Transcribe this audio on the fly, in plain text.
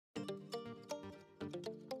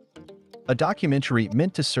a documentary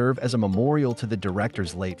meant to serve as a memorial to the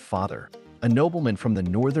director's late father, a nobleman from the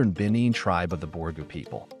northern Benin tribe of the Borgu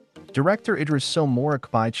people. Director Idrissou Mora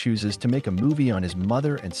Kpai chooses to make a movie on his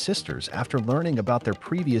mother and sisters after learning about their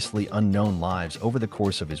previously unknown lives over the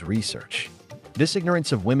course of his research. This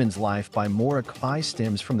ignorance of women's life by Mora Kpai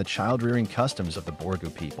stems from the child-rearing customs of the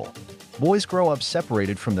Borgu people. Boys grow up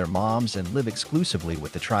separated from their moms and live exclusively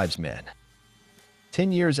with the tribe's men.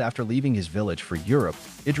 10 years after leaving his village for Europe,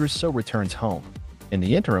 Idrissou returns home. In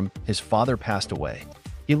the interim, his father passed away.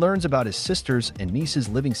 He learns about his sisters and nieces'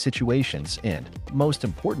 living situations and, most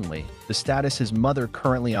importantly, the status his mother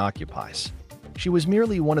currently occupies. She was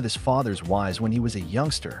merely one of his father's wives when he was a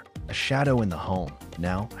youngster, a shadow in the home.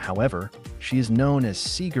 Now, however, she is known as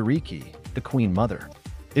Si-Gueriki, the Queen Mother.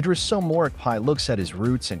 Idrissou Mora Kpai looks at his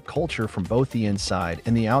roots and culture from both the inside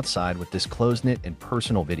and the outside with this close-knit and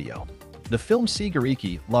personal video. The film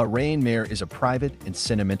Si-Gueriki, La Reine Mère is a private and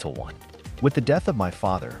sentimental one. With the death of my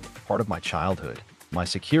father, part of my childhood, my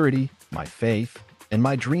security, my faith, and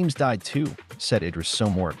my dreams died too, said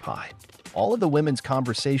Idrissou Mora Kpai. All of the women's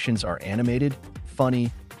conversations are animated,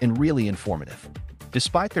 funny, and really informative.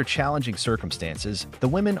 Despite their challenging circumstances, the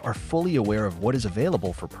women are fully aware of what is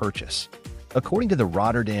available for purchase. According to the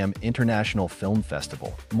Rotterdam International Film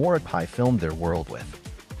Festival, Mora Kpai filmed their world with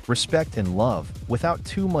respect and love without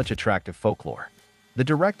too much attractive folklore. The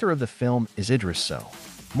director of the film is Idrissou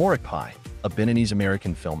Mora Kpai, a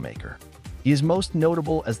Beninese-American filmmaker. He is most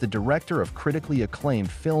notable as the director of critically acclaimed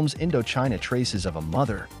films Indochina Traces of a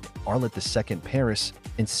Mother, Arlette II Paris,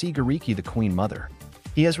 and Si-Gueriki the Queen Mother.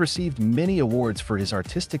 He has received many awards for his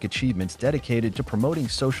artistic achievements dedicated to promoting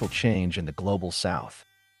social change in the global South.